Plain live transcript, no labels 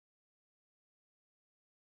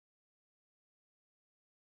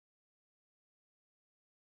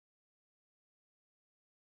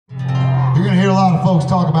a lot of folks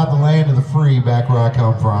talk about the land of the free back where I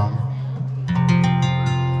come from.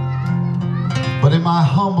 But in my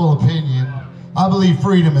humble opinion, I believe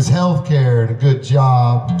freedom is health care and a good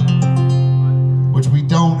job, which we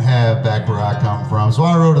don't have back where I come from. So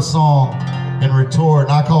I wrote a song in retort,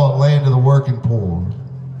 and I call it Land of the Working Poor.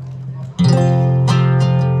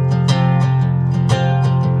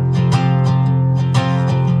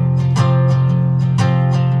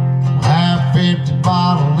 Half-empty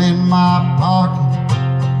bottle in my pocket,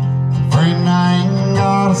 friend, I ain't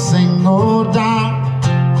got a single dime.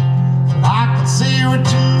 But I can see what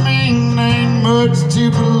you mean, ain't much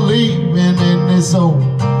to believe in this old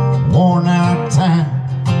worn-out town.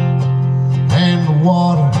 And the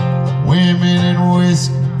water, women and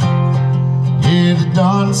whiskey, yeah, they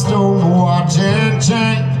done stole my watch and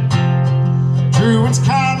chain. True, it's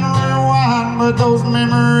kind of rewind, but those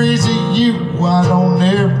memories of you I don't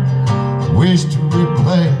ever wish to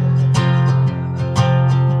replay.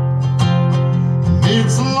 And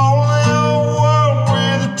it's a lonely old world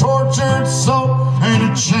with a tortured soul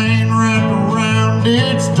and a chain wrapped around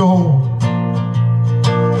its door.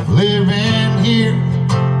 Living here,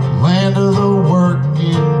 land of the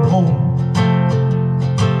working poor.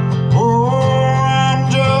 Oh, I'm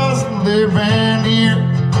just living here,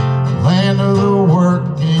 land of the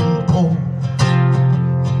working poor.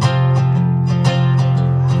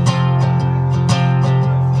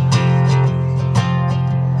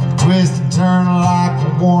 Twist and turn like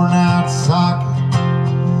a worn out socket.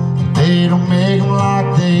 They don't make them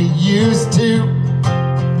like they used to.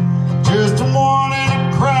 Just a one in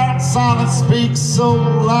a crowd, song that speaks so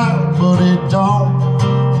loud, but it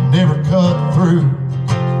don't never cut through.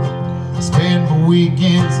 Spend my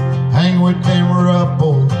weekends hanging with them rough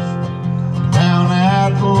boys down at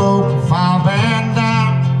the local 5 and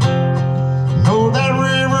dime. Know that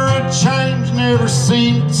river of change never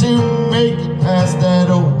seemed to make it past that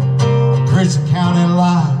old Christian County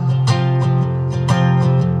line.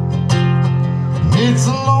 It's a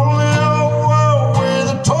lonely old world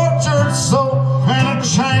with a tortured soul and a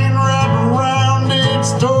chain wrapped around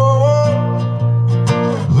its door.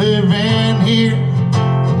 Living here,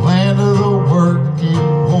 land of the working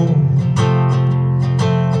poor.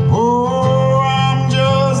 Oh, I'm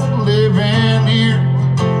just living here,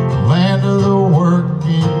 land of the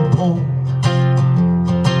working poor.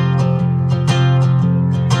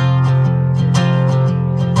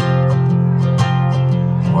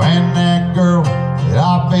 When that girl that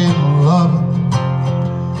I've been loving,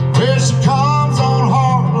 where she comes on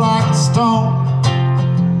hard like a stone.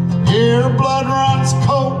 Yeah, her blood runs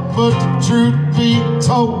cold, but the truth be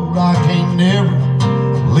told, I can't never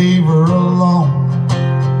leave her alone.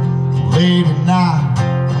 Late at night,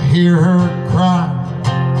 I hear her cry.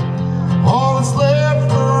 All that's left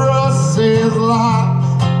for us is lies.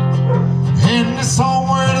 In this home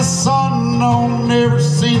where the sun don't never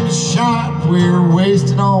seem to shine, we're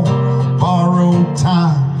wasting on borrowed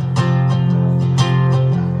time.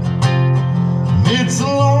 It's a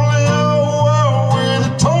lonely old world with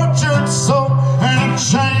a tortured soul and a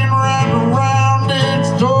chain wrapped around its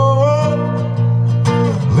door.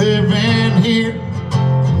 Living here,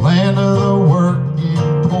 land of the